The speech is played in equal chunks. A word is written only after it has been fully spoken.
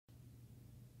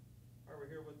We're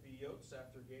here with the Yotes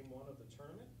after game one of the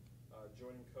tournament.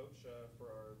 Joining coach for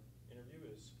our interview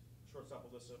is shortstop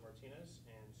Alyssa Martinez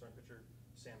and starting pitcher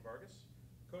Sam Vargas.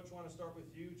 Coach, I want to start with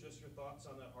you. Just your thoughts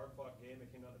on that hard-fought game.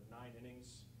 It came out of 9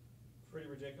 innings. Pretty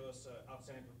ridiculous,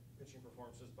 outstanding pitching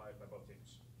performances by both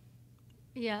teams.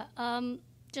 Yeah,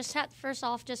 first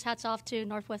off, just hats off to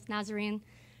Northwest Nazarene.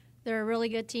 They're a really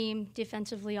good team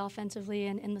defensively, offensively,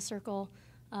 and in the circle.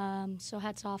 So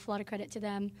hats off, a lot of credit to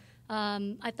them.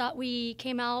 I thought we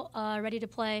came out ready to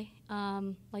play.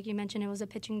 Like you mentioned, it was a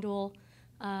pitching duel.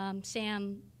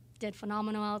 Sam did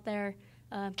phenomenal out there,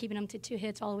 keeping them to 2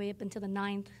 hits all the way up into the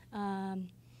 9th.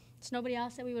 It's nobody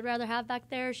else that we would rather have back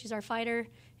there. She's our fighter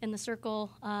in the circle.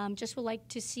 Just would like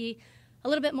to see a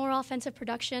little bit more offensive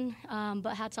production,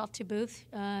 but hats off to Booth.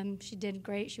 She did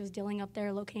great. She was dealing up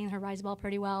there, locating her rise ball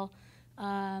pretty well.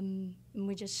 And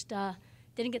we just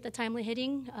didn't get the timely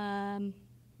hitting,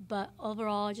 but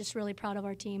overall, just really proud of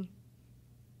our team.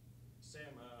 Sam,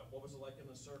 what was it like in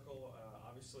the circle?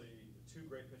 Obviously, 2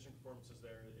 great pitching performances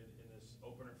there in this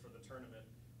opener for the tournament.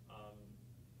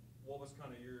 What was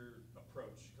kind of your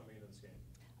approach coming into this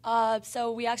game?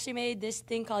 So we actually made this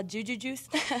thing called Juju Juice.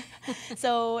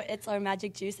 So it's our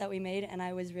magic juice that we made, and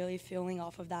I was really feeling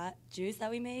off of that juice that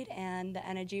we made, and the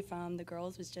energy from the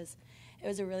girls was just, it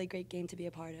was a really great game to be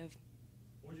a part of.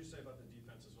 What would you say about the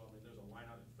defense as well? I mean, there's a line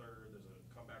out at third, there's a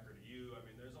comebacker to you. I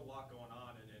mean, there's a lot going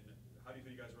on, and how do you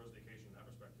feel you guys rose to the occasion in that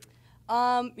respect too?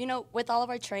 You know, with all of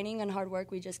our training and hard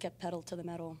work, we just kept pedal to the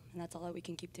metal, and that's all that we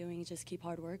can keep doing, just keep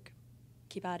hard work,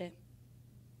 keep at it.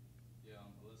 Yeah,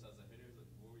 Alyssa, as a hitter,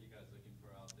 what were you guys looking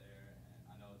for out there?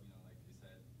 And I know, like you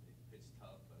said, they pitched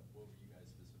tough, but what were you guys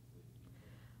specifically looking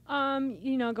for?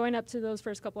 Going up to those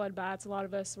first couple at bats, a lot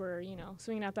of us were,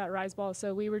 swinging at that rise ball,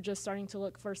 so we were just starting to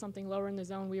look for something lower in the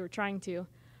zone. We were trying to,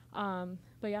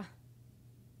 but yeah.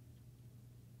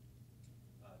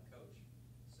 Coach,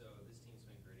 so this team's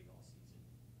been gritty all season,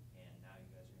 and now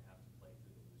you guys are going to have to play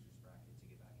through the losers bracket to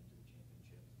get back into the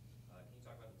championship. Can you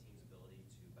talk about the team's ability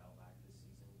to battle back this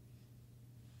season?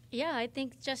 Yeah, I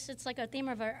think it's like a theme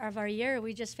of our year.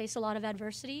 We just face a lot of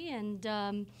adversity,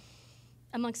 and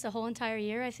amongst the whole entire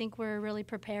year, I think we're really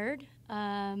prepared.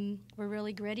 We're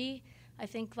really gritty. I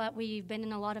think that we've been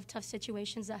in a lot of tough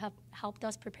situations that have helped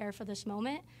us prepare for this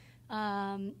moment.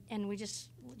 And we just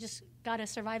got to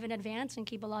survive in advance and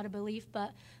keep a lot of belief.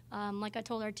 But like I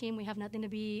told our team, we have nothing to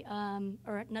be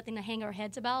or nothing to hang our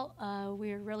heads about.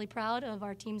 We're really proud of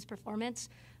our team's performance.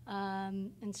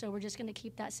 And so we're just going to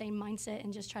keep that same mindset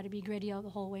and just try to be gritty all the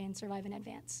whole way and survive in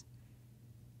advance.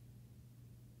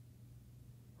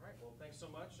 All right, well, thanks so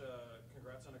much.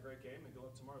 Congrats on a great game, and good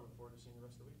luck tomorrow. Look forward to seeing you the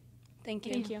rest of the week. Thank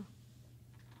you. Thank you.